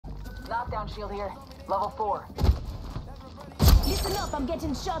Knockdown shield here. Level 4. Listen up, I'm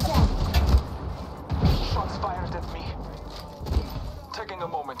getting shot at. Shots fired at me. Taking a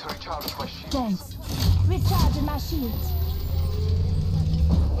moment to recharge my shield. Thanks. Recharging my shields.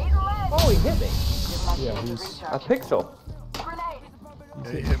 Oh, he hit me. Yeah, he's. A pixel. Grenade.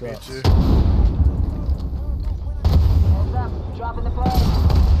 He's Yeah, he hitting hit me shots. too. Heads up. Dropping the peg.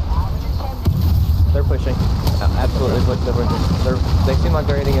 Out in the chimney. They're pushing. Absolutely pushed over. They seem like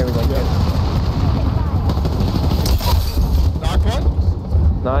they're hitting everything. Yeah. Knocked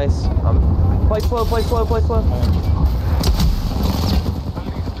one. Nice. Play slow, play slow, play slow.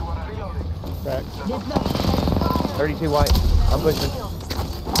 Back. 32 white. I'm pushing.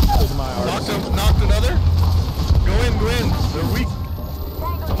 Those are my arms. Knocked another. Go in, go in. They're weak.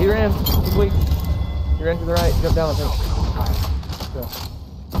 He ran. He's weak. He ran to the right. Jump down, I think. Yeah.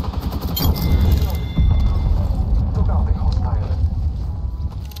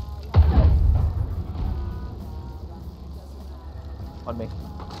 On me.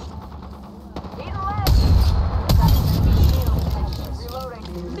 Reloading.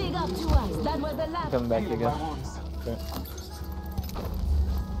 Big up to us. That was the last. Coming back to you guys. Okay.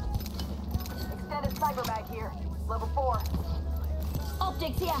 Extended sniper mag here. Level 4.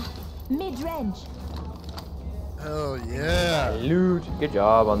 Optics here. Mid-range. Hell yeah. Loot. Good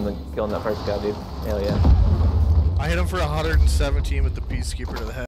job on killing that first guy, dude. Hell yeah. I hit him for 117 with the Peacekeeper to the head.